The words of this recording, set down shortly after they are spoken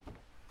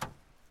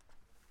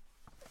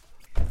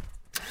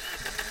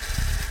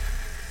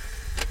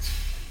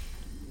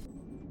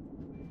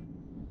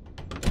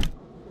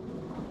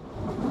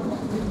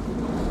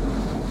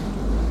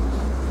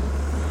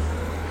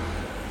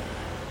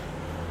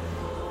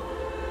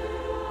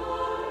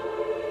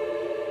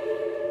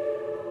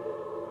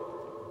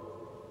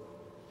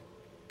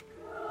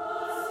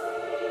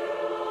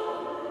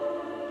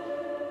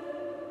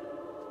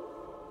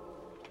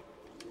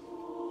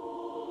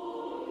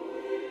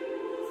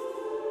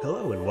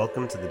Hello and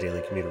welcome to the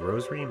Daily Commuter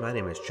Rosary. My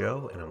name is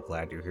Joe and I'm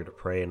glad you're here to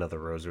pray another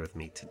rosary with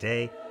me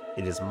today.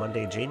 It is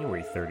Monday,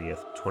 January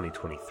 30th,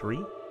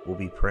 2023. We'll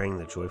be praying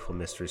the joyful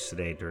mysteries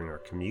today during our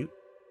commute.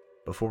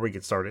 Before we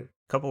get started,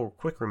 a couple of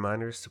quick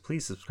reminders to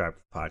please subscribe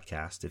to the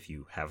podcast if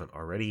you haven't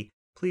already.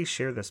 Please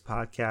share this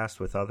podcast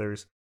with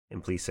others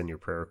and please send your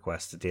prayer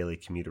requests to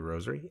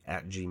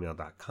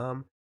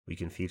dailycommuterrosary@gmail.com. We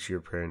can feature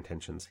your prayer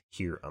intentions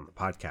here on the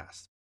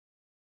podcast.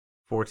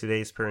 For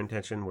today's prayer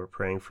intention, we're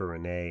praying for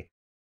Renee.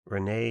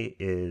 Renee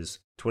is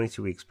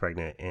 22 weeks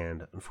pregnant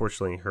and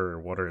unfortunately her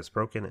water is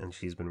broken and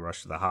she's been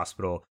rushed to the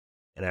hospital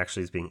and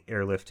actually is being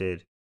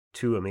airlifted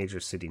to a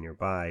major city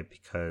nearby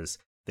because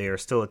they are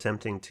still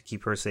attempting to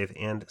keep her safe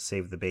and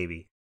save the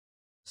baby.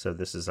 So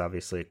this is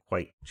obviously a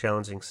quite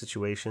challenging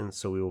situation,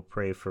 so we will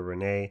pray for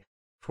Renee,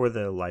 for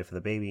the life of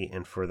the baby,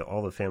 and for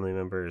all the family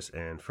members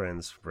and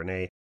friends of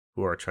Renee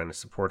who are trying to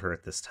support her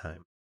at this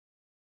time.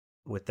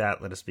 With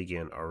that, let us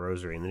begin our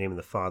rosary. In the name of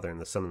the Father, and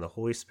the Son, and the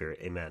Holy Spirit.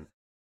 Amen.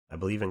 I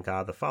believe in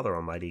God, the Father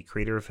Almighty,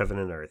 creator of heaven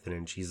and earth, and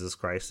in Jesus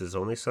Christ, his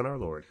only Son, our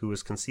Lord, who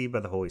was conceived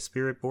by the Holy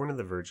Spirit, born of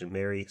the Virgin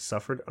Mary,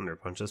 suffered under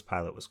Pontius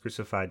Pilate, was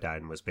crucified,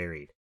 died, and was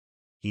buried.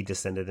 He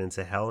descended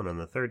into hell, and on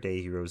the third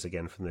day he rose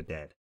again from the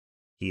dead.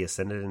 He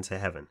ascended into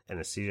heaven, and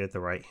is seated at the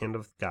right hand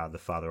of God, the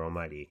Father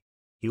Almighty.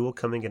 He will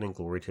come again in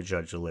glory to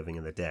judge the living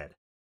and the dead.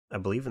 I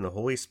believe in the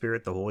Holy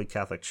Spirit, the Holy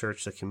Catholic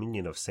Church, the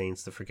communion of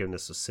saints, the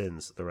forgiveness of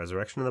sins, the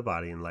resurrection of the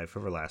body, and life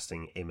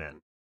everlasting.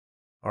 Amen.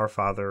 Our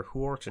Father,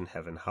 who art in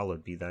heaven,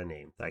 hallowed be thy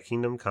name. Thy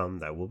kingdom come,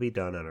 thy will be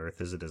done on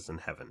earth as it is in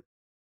heaven.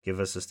 Give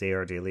us this day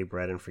our daily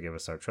bread, and forgive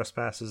us our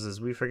trespasses,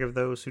 as we forgive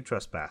those who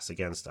trespass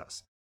against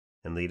us.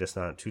 And lead us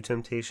not into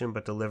temptation,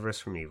 but deliver us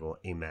from evil.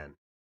 Amen.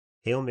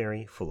 Hail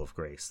Mary, full of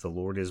grace, the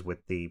Lord is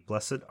with thee.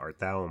 Blessed art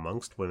thou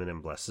amongst women,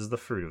 and blessed is the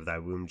fruit of thy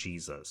womb,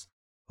 Jesus.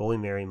 Holy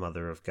Mary,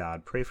 Mother of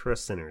God, pray for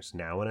us sinners,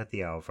 now and at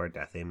the hour of our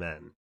death.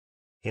 Amen.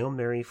 Hail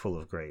Mary, full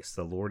of grace,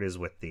 the Lord is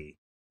with thee.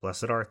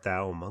 Blessed art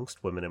thou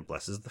amongst women, and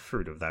blessed is the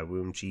fruit of thy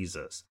womb,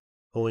 Jesus.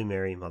 Holy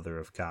Mary, Mother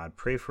of God,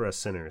 pray for us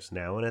sinners,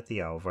 now and at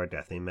the hour of our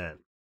death. Amen.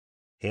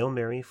 Hail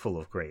Mary, full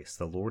of grace,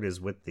 the Lord is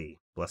with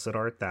thee. Blessed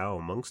art thou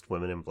amongst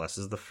women, and blessed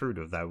is the fruit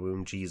of thy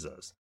womb,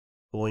 Jesus.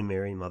 Holy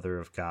Mary, Mother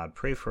of God,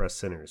 pray for us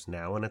sinners,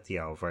 now and at the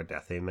hour of our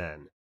death.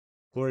 Amen.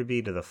 Glory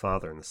be to the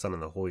Father, and the Son,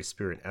 and the Holy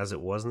Spirit, as it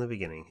was in the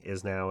beginning,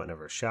 is now, and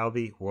ever shall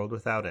be, world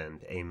without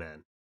end.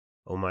 Amen.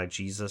 O my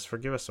Jesus,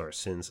 forgive us our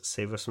sins,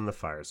 save us from the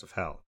fires of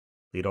hell.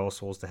 Lead all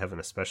souls to heaven,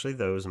 especially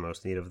those in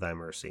most need of thy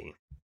mercy.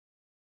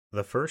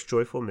 The first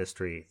joyful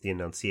mystery, the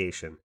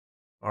Annunciation.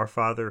 Our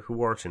Father,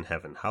 who art in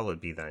heaven,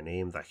 hallowed be thy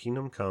name. Thy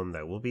kingdom come,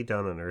 thy will be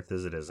done on earth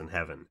as it is in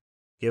heaven.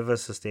 Give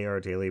us this day our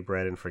daily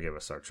bread, and forgive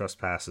us our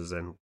trespasses,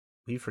 and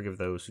we forgive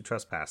those who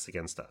trespass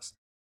against us.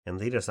 And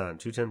lead us not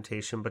into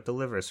temptation, but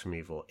deliver us from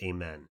evil.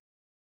 Amen.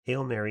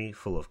 Hail Mary,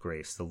 full of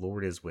grace, the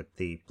Lord is with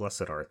thee.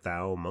 Blessed art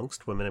thou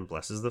amongst women, and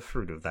blessed is the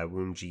fruit of thy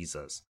womb,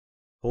 Jesus.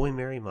 Holy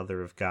Mary,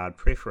 Mother of God,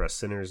 pray for us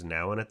sinners,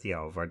 now and at the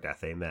hour of our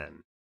death.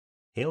 Amen.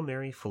 Hail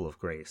Mary, full of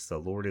grace, the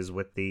Lord is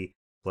with thee.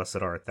 Blessed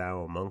art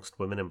thou amongst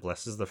women, and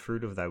blessed is the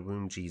fruit of thy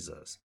womb,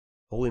 Jesus.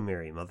 Holy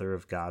Mary, Mother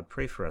of God,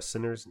 pray for us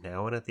sinners,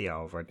 now and at the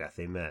hour of our death.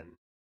 Amen.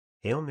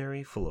 Hail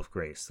Mary, full of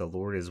grace, the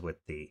Lord is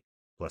with thee.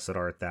 Blessed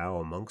art thou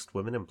amongst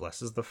women, and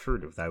blessed is the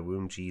fruit of thy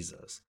womb,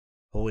 Jesus.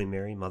 Holy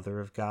Mary, Mother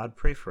of God,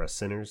 pray for us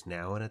sinners,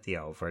 now and at the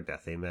hour of our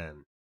death.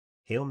 Amen.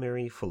 Hail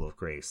Mary, full of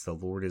grace, the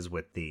Lord is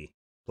with thee.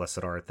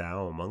 Blessed art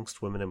thou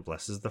amongst women, and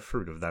blessed is the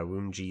fruit of thy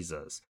womb,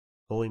 Jesus.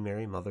 Holy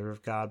Mary, Mother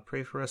of God,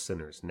 pray for us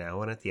sinners,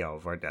 now and at the hour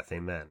of our death.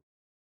 Amen.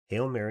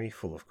 Hail Mary,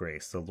 full of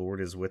grace, the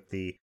Lord is with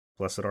thee.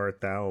 Blessed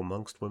art thou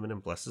amongst women,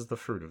 and blessed is the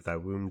fruit of thy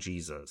womb,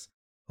 Jesus.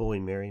 Holy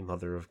Mary,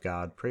 Mother of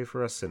God, pray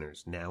for us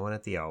sinners, now and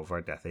at the hour of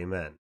our death.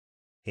 Amen.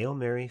 Hail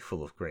Mary,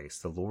 full of grace,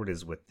 the Lord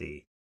is with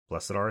thee.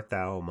 Blessed art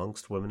thou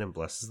amongst women, and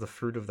blessed is the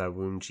fruit of thy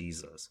womb,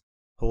 Jesus.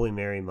 Holy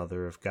Mary,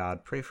 Mother of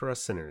God, pray for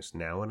us sinners,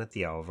 now and at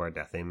the hour of our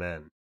death.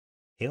 Amen.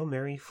 Hail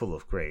Mary, full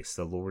of grace,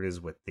 the Lord is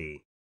with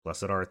thee.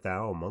 Blessed art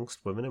thou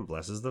amongst women, and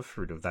blessed is the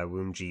fruit of thy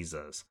womb,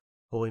 Jesus.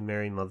 Holy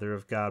Mary, Mother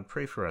of God,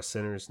 pray for us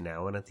sinners,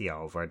 now and at the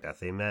hour of our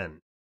death.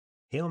 Amen.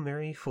 Hail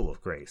Mary, full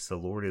of grace, the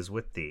Lord is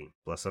with thee.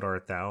 Blessed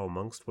art thou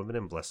amongst women,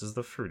 and blessed is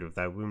the fruit of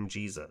thy womb,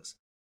 Jesus.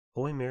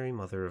 Holy Mary,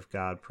 Mother of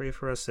God, pray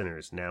for us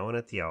sinners, now and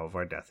at the hour of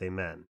our death.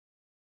 Amen.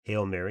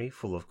 Hail Mary,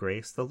 full of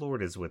grace, the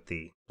Lord is with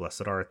thee.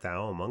 Blessed art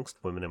thou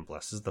amongst women, and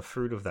blessed is the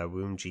fruit of thy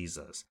womb,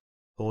 Jesus.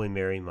 Holy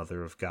Mary,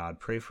 Mother of God,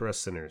 pray for us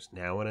sinners,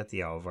 now and at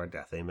the hour of our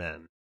death.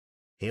 Amen.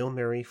 Hail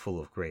Mary, full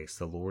of grace,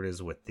 the Lord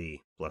is with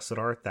thee. Blessed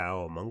art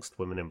thou amongst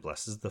women, and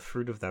blessed is the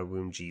fruit of thy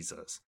womb,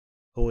 Jesus.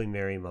 Holy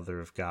Mary, Mother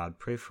of God,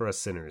 pray for us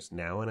sinners,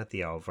 now and at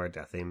the hour of our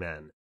death.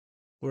 Amen.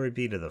 Glory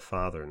be to the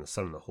Father, and the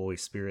Son, and the Holy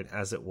Spirit,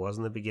 as it was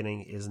in the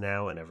beginning, is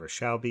now, and ever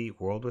shall be,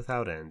 world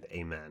without end.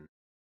 Amen.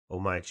 O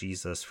my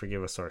Jesus,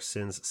 forgive us our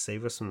sins,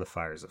 save us from the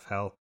fires of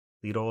hell.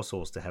 Lead all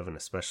souls to heaven,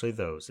 especially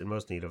those in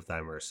most need of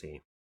thy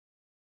mercy.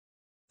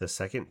 The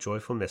second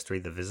joyful mystery,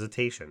 the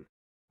Visitation.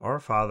 Our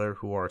Father,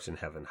 who art in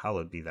heaven,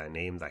 hallowed be thy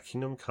name. Thy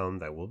kingdom come,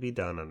 thy will be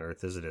done on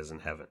earth as it is in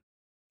heaven.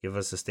 Give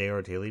us this day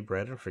our daily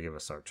bread, and forgive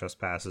us our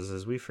trespasses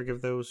as we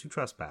forgive those who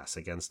trespass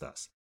against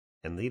us.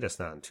 And lead us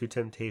not into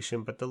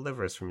temptation, but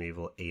deliver us from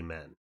evil.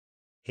 Amen.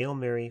 Hail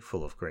Mary,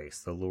 full of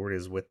grace, the Lord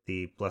is with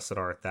thee. Blessed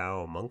art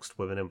thou amongst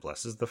women, and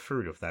blessed is the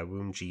fruit of thy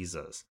womb,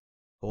 Jesus.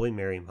 Holy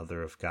Mary,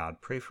 Mother of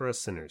God, pray for us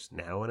sinners,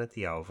 now and at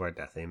the hour of our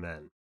death.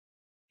 Amen.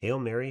 Hail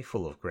Mary,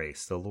 full of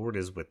grace, the Lord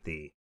is with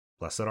thee.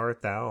 Blessed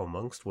art thou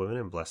amongst women,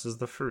 and blessed is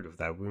the fruit of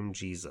thy womb,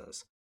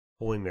 Jesus.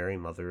 Holy Mary,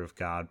 Mother of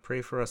God,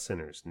 pray for us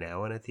sinners,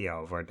 now and at the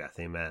hour of our death.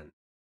 Amen.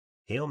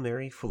 Hail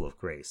Mary, full of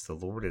grace, the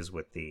Lord is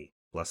with thee.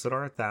 Blessed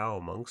art thou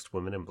amongst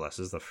women, and blessed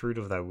is the fruit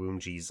of thy womb,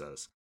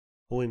 Jesus.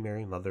 Holy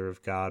Mary, Mother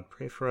of God,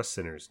 pray for us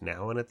sinners,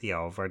 now and at the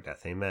hour of our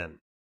death. Amen.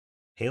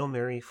 Hail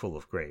Mary, full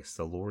of grace,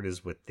 the Lord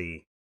is with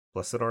thee.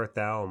 Blessed art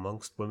thou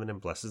amongst women,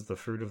 and blessed is the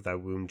fruit of thy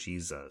womb,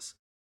 Jesus.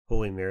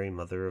 Holy Mary,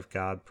 Mother of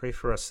God, pray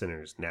for us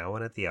sinners, now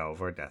and at the hour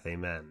of our death.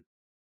 Amen.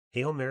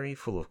 Hail Mary,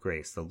 full of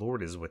grace, the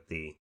Lord is with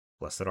thee.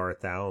 Blessed art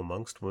thou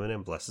amongst women,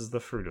 and blessed is the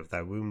fruit of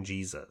thy womb,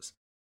 Jesus.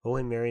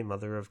 Holy Mary,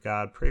 Mother of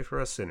God, pray for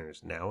us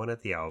sinners, now and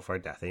at the hour of our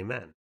death.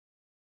 Amen.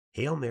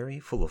 Hail Mary,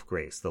 full of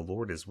grace, the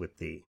Lord is with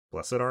thee.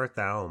 Blessed art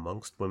thou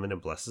amongst women,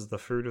 and blessed is the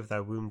fruit of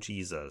thy womb,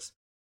 Jesus.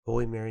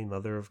 Holy Mary,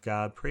 Mother of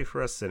God, pray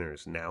for us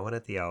sinners, now and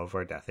at the hour of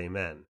our death.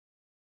 Amen.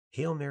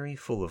 Hail Mary,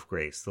 full of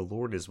grace, the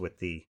Lord is with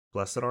thee.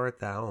 Blessed art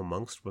thou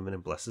amongst women,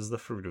 and blessed is the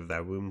fruit of thy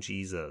womb,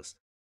 Jesus.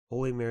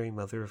 Holy Mary,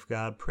 Mother of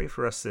God, pray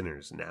for us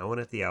sinners, now and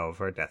at the hour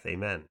of our death.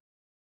 Amen.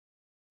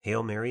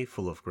 Hail Mary,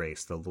 full of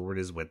grace, the Lord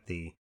is with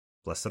thee.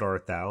 Blessed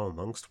art thou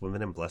amongst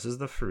women, and blessed is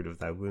the fruit of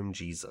thy womb,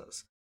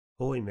 Jesus.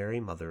 Holy Mary,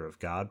 Mother of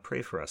God,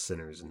 pray for us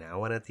sinners,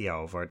 now and at the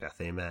hour of our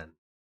death. Amen.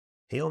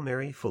 Hail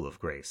Mary, full of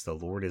grace, the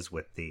Lord is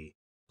with thee.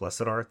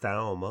 Blessed art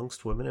thou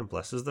amongst women, and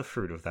blessed is the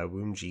fruit of thy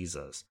womb,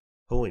 Jesus.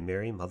 Holy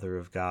Mary, Mother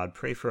of God,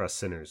 pray for us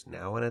sinners,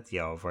 now and at the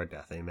hour of our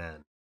death.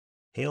 Amen.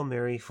 Hail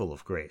Mary, full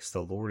of grace,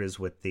 the Lord is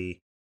with thee.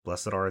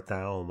 Blessed art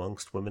thou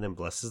amongst women, and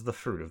blessed is the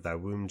fruit of thy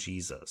womb,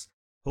 Jesus.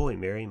 Holy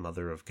Mary,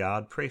 Mother of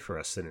God, pray for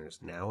us sinners,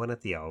 now and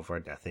at the hour of our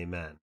death.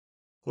 Amen.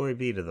 Glory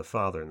be to the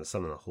Father, and the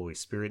Son, and the Holy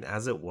Spirit,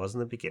 as it was in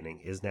the beginning,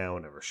 is now,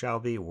 and ever shall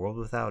be, world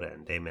without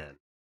end. Amen.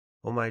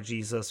 O my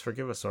Jesus,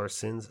 forgive us our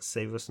sins,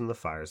 save us from the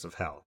fires of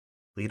hell.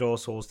 Lead all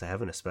souls to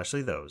heaven,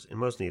 especially those in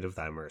most need of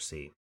thy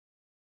mercy.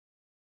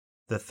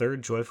 The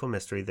third joyful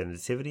mystery, the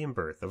Nativity and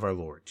Birth of our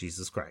Lord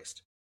Jesus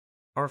Christ.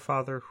 Our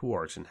Father, who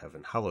art in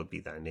heaven, hallowed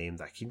be thy name.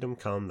 Thy kingdom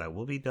come, thy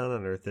will be done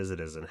on earth as it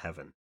is in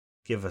heaven.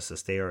 Give us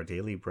this day our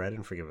daily bread,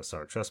 and forgive us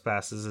our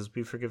trespasses as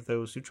we forgive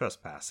those who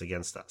trespass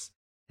against us.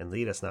 And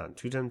lead us not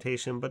into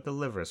temptation, but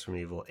deliver us from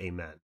evil.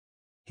 Amen.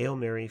 Hail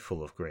Mary,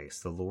 full of grace,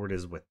 the Lord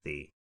is with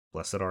thee.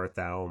 Blessed art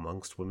thou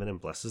amongst women, and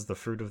blessed is the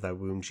fruit of thy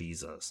womb,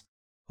 Jesus.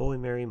 Holy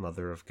Mary,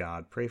 Mother of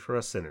God, pray for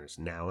us sinners,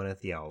 now and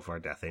at the hour of our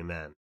death.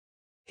 Amen.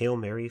 Hail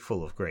Mary,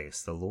 full of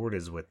grace, the Lord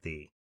is with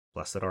thee.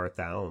 Blessed art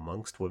thou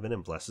amongst women,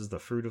 and blessed is the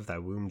fruit of thy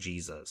womb,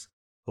 Jesus.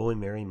 Holy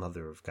Mary,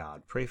 Mother of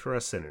God, pray for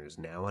us sinners,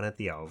 now and at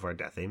the hour of our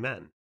death.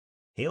 Amen.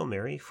 Hail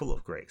Mary, full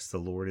of grace, the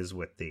Lord is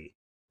with thee.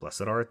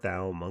 Blessed art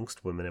thou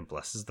amongst women, and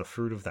blessed is the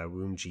fruit of thy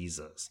womb,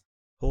 Jesus.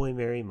 Holy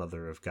Mary,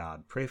 Mother of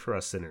God, pray for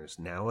us sinners,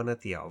 now and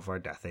at the hour of our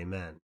death.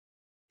 Amen.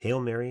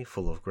 Hail Mary,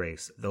 full of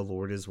grace, the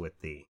Lord is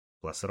with thee.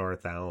 Blessed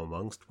art thou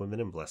amongst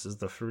women, and blessed is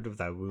the fruit of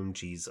thy womb,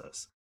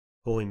 Jesus.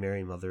 Holy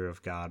Mary, Mother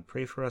of God,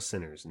 pray for us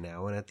sinners,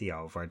 now and at the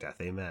hour of our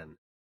death. Amen.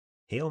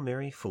 Hail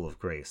Mary, full of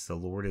grace, the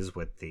Lord is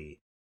with thee.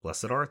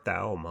 Blessed art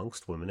thou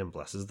amongst women, and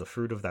blessed is the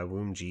fruit of thy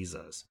womb,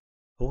 Jesus.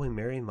 Holy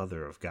Mary,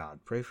 Mother of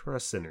God, pray for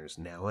us sinners,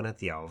 now and at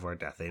the hour of our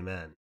death.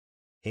 Amen.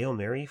 Hail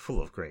Mary,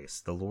 full of grace,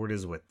 the Lord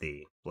is with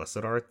thee.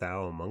 Blessed art thou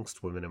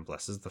amongst women, and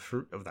blessed is the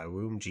fruit of thy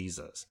womb,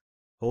 Jesus.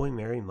 Holy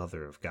Mary,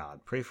 Mother of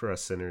God, pray for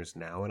us sinners,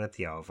 now and at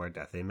the hour of our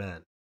death.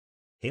 Amen.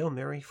 Hail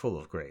Mary, full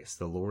of grace,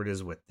 the Lord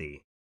is with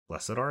thee.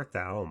 Blessed art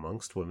thou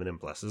amongst women, and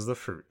blessed is the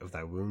fruit of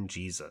thy womb,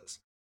 Jesus.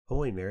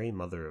 Holy Mary,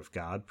 Mother of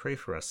God, pray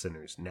for us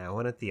sinners, now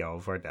and at the hour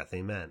of our death.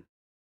 Amen.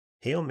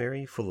 Hail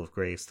Mary, full of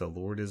grace, the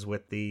Lord is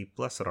with thee.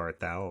 Blessed art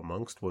thou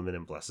amongst women,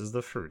 and blessed is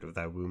the fruit of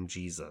thy womb,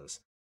 Jesus.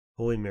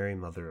 Holy Mary,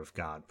 Mother of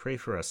God, pray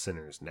for us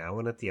sinners, now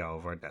and at the hour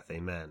of our death.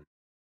 Amen.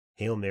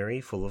 Hail Mary,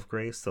 full of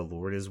grace, the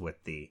Lord is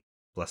with thee.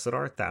 Blessed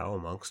art thou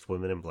amongst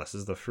women, and blessed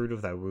is the fruit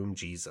of thy womb,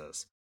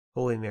 Jesus.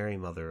 Holy Mary,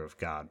 Mother of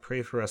God,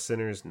 pray for us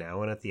sinners,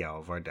 now and at the hour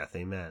of our death.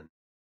 Amen.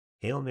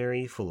 Hail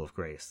Mary, full of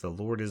grace, the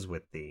Lord is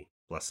with thee.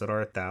 Blessed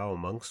art thou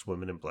amongst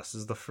women, and blessed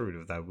is the fruit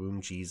of thy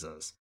womb,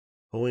 Jesus.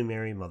 Holy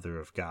Mary, Mother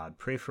of God,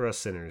 pray for us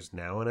sinners,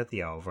 now and at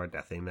the hour of our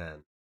death.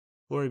 Amen.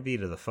 Glory be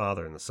to the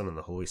Father, and the Son, and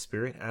the Holy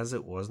Spirit, as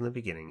it was in the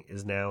beginning,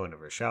 is now, and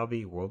ever shall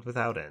be, world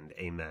without end.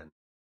 Amen.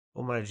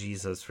 O my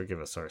Jesus,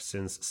 forgive us our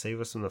sins, save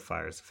us from the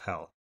fires of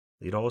hell.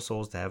 Lead all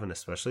souls to heaven,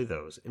 especially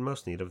those in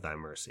most need of thy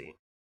mercy.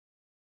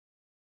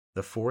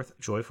 The fourth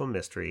joyful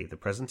mystery, the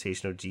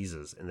presentation of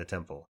Jesus in the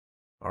temple.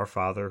 Our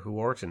Father, who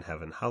art in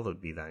heaven,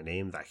 hallowed be thy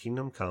name. Thy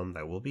kingdom come,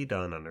 thy will be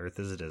done on earth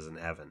as it is in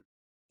heaven.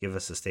 Give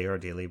us this day our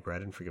daily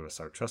bread, and forgive us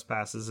our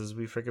trespasses as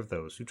we forgive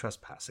those who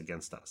trespass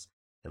against us.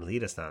 And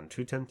lead us not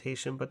into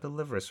temptation, but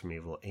deliver us from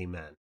evil.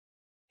 Amen.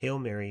 Hail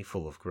Mary,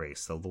 full of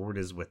grace, the Lord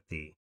is with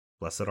thee.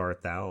 Blessed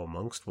art thou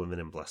amongst women,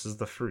 and blessed is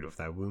the fruit of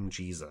thy womb,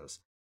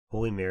 Jesus.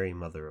 Holy Mary,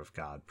 Mother of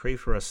God, pray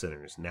for us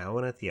sinners, now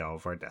and at the hour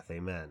of our death.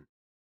 Amen.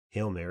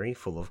 Hail Mary,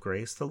 full of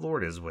grace, the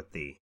Lord is with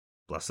thee.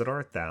 Blessed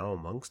art thou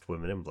amongst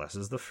women, and blessed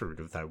is the fruit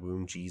of thy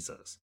womb,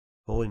 Jesus.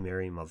 Holy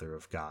Mary, Mother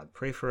of God,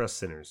 pray for us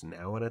sinners,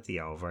 now and at the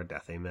hour of our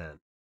death. Amen.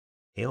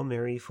 Hail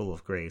Mary, full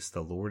of grace,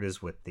 the Lord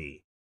is with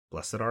thee.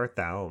 Blessed art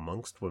thou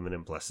amongst women,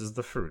 and blessed is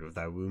the fruit of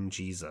thy womb,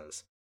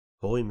 Jesus.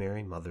 Holy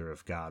Mary, Mother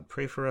of God,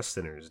 pray for us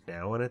sinners,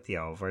 now and at the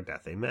hour of our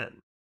death. Amen.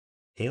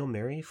 Hail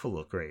Mary, full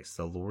of grace,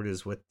 the Lord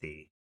is with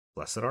thee.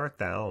 Blessed art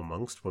thou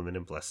amongst women,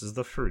 and blessed is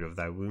the fruit of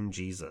thy womb,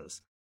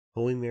 Jesus.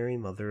 Holy Mary,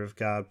 Mother of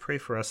God, pray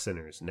for us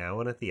sinners, now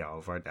and at the hour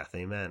of our death.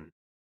 Amen.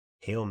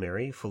 Hail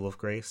Mary, full of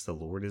grace, the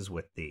Lord is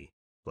with thee.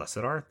 Blessed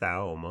art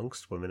thou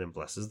amongst women, and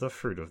blessed is the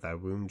fruit of thy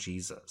womb,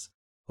 Jesus.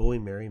 Holy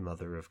Mary,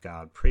 Mother of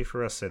God, pray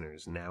for us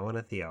sinners, now and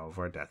at the hour of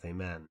our death.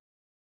 Amen.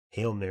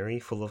 Hail Mary,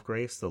 full of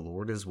grace, the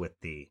Lord is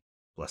with thee.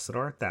 Blessed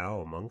art thou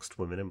amongst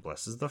women, and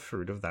blessed is the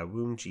fruit of thy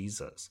womb,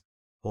 Jesus.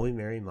 Holy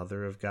Mary,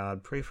 Mother of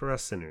God, pray for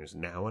us sinners,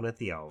 now and at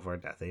the hour of our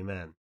death.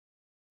 Amen.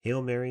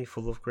 Hail Mary,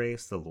 full of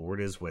grace, the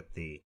Lord is with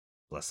thee.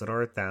 Blessed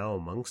art thou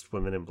amongst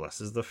women, and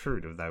blessed is the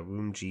fruit of thy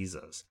womb,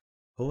 Jesus.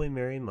 Holy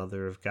Mary,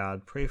 Mother of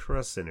God, pray for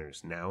us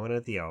sinners, now and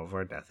at the hour of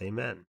our death.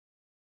 Amen.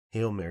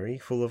 Hail Mary,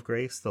 full of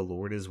grace, the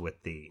Lord is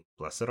with thee.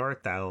 Blessed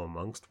art thou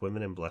amongst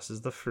women, and blessed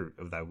is the fruit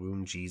of thy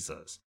womb,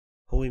 Jesus.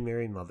 Holy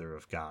Mary, Mother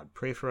of God,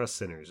 pray for us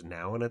sinners,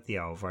 now and at the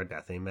hour of our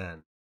death.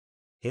 Amen.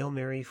 Hail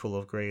Mary, full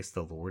of grace,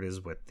 the Lord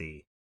is with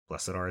thee.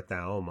 Blessed art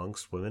thou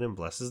amongst women, and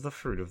blessed is the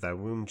fruit of thy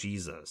womb,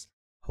 Jesus.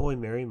 Holy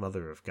Mary,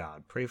 Mother of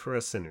God, pray for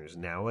us sinners,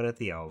 now and at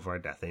the hour of our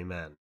death.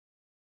 Amen.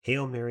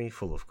 Hail Mary,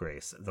 full of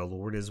grace, the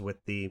Lord is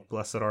with thee.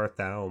 Blessed art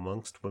thou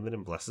amongst women,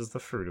 and blessed is the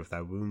fruit of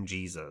thy womb,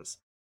 Jesus.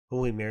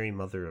 Holy Mary,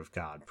 Mother of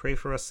God, pray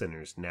for us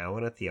sinners, now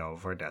and at the hour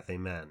of our death.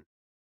 Amen.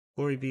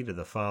 Glory be to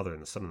the Father,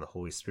 and the Son, and the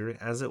Holy Spirit,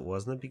 as it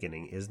was in the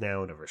beginning, is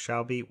now, and ever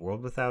shall be,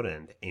 world without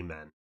end.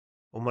 Amen.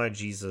 O my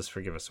Jesus,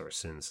 forgive us our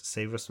sins,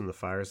 save us from the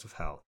fires of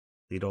hell.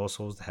 Lead all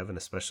souls to heaven,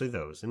 especially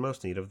those in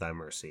most need of thy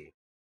mercy.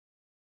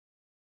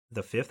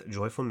 The fifth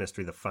joyful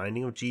mystery, the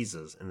finding of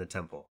Jesus in the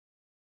temple.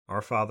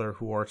 Our Father,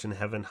 who art in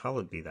heaven,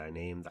 hallowed be thy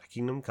name. Thy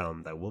kingdom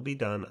come, thy will be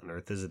done, on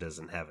earth as it is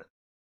in heaven.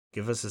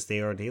 Give us this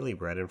day our daily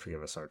bread, and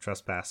forgive us our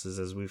trespasses,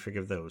 as we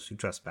forgive those who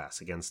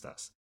trespass against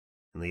us.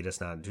 And lead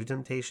us not into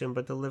temptation,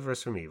 but deliver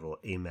us from evil.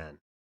 Amen.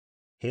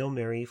 Hail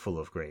Mary, full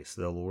of grace,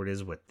 the Lord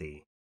is with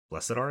thee.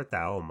 Blessed art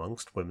thou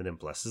amongst women, and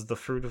blessed is the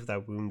fruit of thy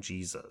womb,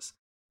 Jesus.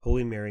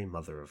 Holy Mary,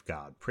 Mother of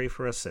God, pray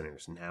for us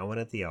sinners, now and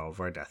at the hour of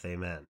our death.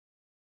 Amen.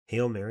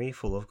 Hail Mary,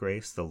 full of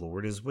grace, the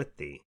Lord is with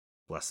thee.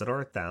 Blessed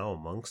art thou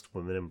amongst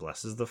women, and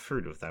blessed is the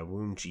fruit of thy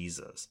womb,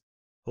 Jesus.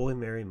 Holy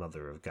Mary,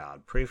 Mother of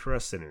God, pray for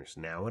us sinners,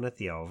 now and at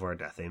the hour of our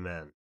death.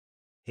 Amen.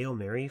 Hail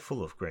Mary,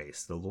 full of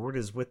grace, the Lord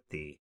is with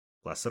thee.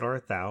 Blessed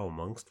art thou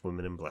amongst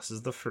women, and blessed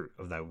is the fruit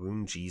of thy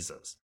womb,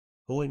 Jesus.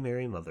 Holy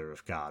Mary, Mother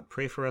of God,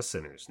 pray for us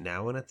sinners,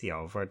 now and at the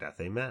hour of our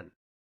death. Amen.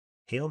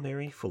 Hail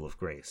Mary, full of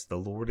grace, the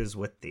Lord is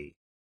with thee.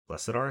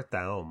 Blessed art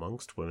thou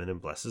amongst women,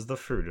 and blessed is the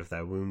fruit of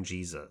thy womb,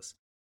 Jesus.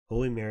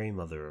 Holy Mary,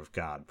 Mother of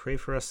God, pray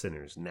for us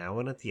sinners, now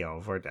and at the hour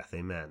of our death.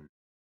 Amen.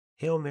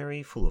 Hail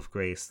Mary, full of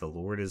grace, the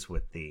Lord is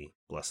with thee.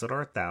 Blessed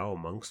art thou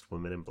amongst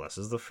women, and blessed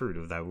is the fruit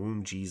of thy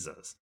womb,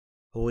 Jesus.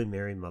 Holy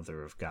Mary,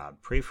 Mother of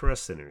God, pray for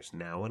us sinners,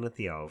 now and at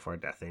the hour of our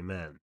death.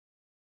 Amen.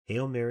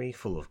 Hail Mary,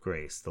 full of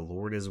grace, the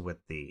Lord is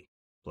with thee.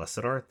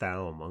 Blessed art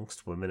thou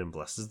amongst women, and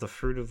blessed is the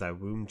fruit of thy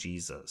womb,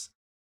 Jesus.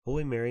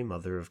 Holy Mary,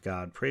 Mother of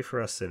God, pray for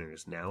us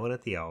sinners, now and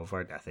at the hour of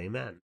our death.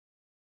 Amen.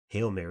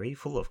 Hail Mary,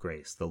 full of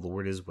grace, the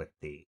Lord is with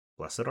thee.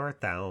 Blessed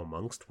art thou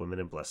amongst women,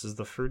 and blessed is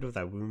the fruit of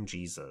thy womb,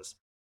 Jesus.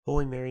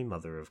 Holy Mary,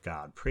 Mother of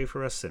God, pray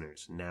for us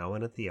sinners, now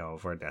and at the hour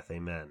of our death.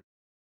 Amen.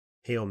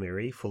 Hail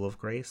Mary, full of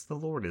grace, the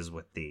Lord is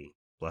with thee.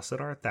 Blessed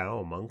art thou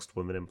amongst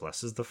women, and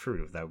blessed is the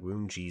fruit of thy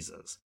womb,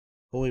 Jesus.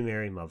 Holy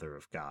Mary, Mother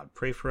of God,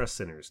 pray for us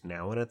sinners,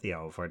 now and at the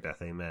hour of our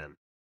death. Amen.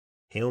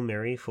 Hail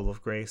Mary, full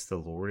of grace, the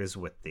Lord is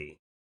with thee.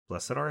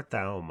 Blessed art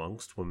thou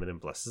amongst women, and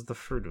blessed is the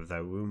fruit of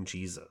thy womb,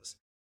 Jesus.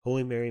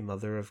 Holy Mary,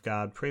 Mother of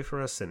God, pray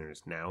for us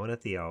sinners, now and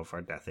at the hour of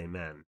our death.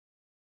 Amen.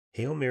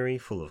 Hail Mary,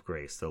 full of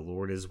grace, the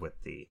Lord is with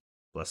thee.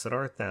 Blessed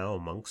art thou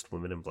amongst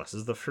women, and blessed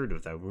is the fruit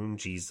of thy womb,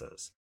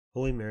 Jesus.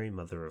 Holy Mary,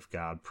 Mother of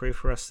God, pray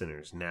for us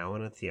sinners, now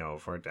and at the hour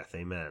of our death.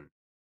 Amen.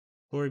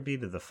 Glory be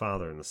to the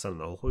Father, and the Son,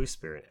 and the Holy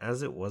Spirit,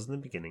 as it was in the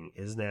beginning,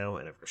 is now,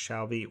 and ever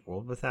shall be,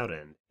 world without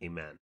end.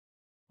 Amen.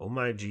 O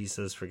my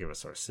Jesus, forgive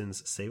us our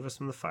sins, save us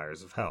from the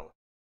fires of hell.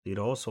 Lead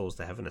all souls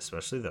to heaven,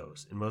 especially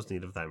those in most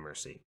need of thy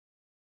mercy.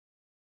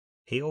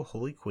 Hail,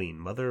 Holy Queen,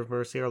 Mother of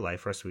mercy, our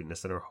life, our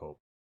sweetness, and our hope.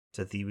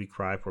 To thee we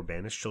cry, poor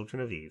banished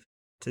children of Eve.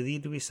 To thee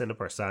do we send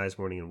up our sighs,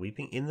 mourning and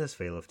weeping in this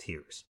vale of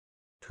tears.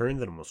 Turn,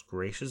 then, most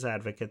gracious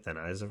Advocate, thine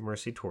eyes of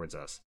mercy towards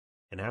us,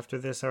 and after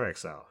this our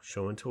exile,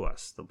 show unto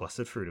us the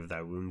blessed fruit of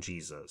thy womb,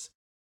 Jesus.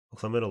 O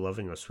clement, O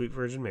loving, O sweet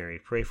Virgin Mary,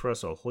 pray for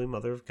us, O Holy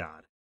Mother of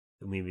God,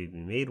 that we may be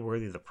made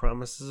worthy of the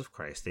promises of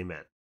Christ.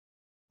 Amen.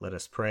 Let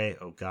us pray,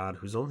 O God,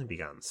 whose only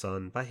begotten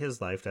Son, by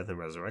his life, death, and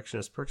resurrection,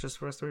 has purchased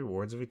for us the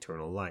rewards of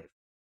eternal life.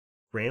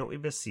 Grant, we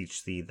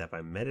beseech thee, that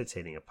by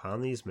meditating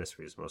upon these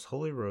mysteries, most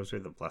holy rosary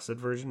of the Blessed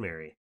Virgin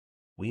Mary,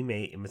 we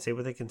may imitate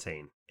what they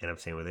contain and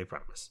obtain what they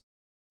promise.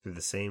 Through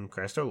the same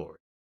Christ our Lord.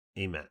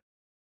 Amen.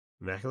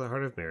 Immaculate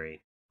Heart of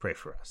Mary, pray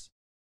for us.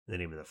 In the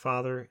name of the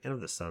Father, and of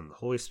the Son, and the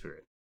Holy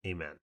Spirit.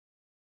 Amen.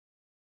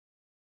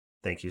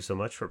 Thank you so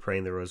much for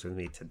praying the rosary with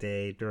me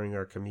today during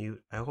our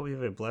commute. I hope you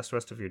have a blessed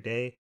rest of your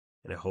day,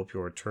 and I hope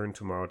you'll return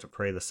tomorrow to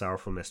pray the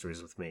sorrowful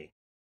mysteries with me.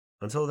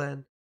 Until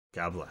then,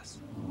 God bless.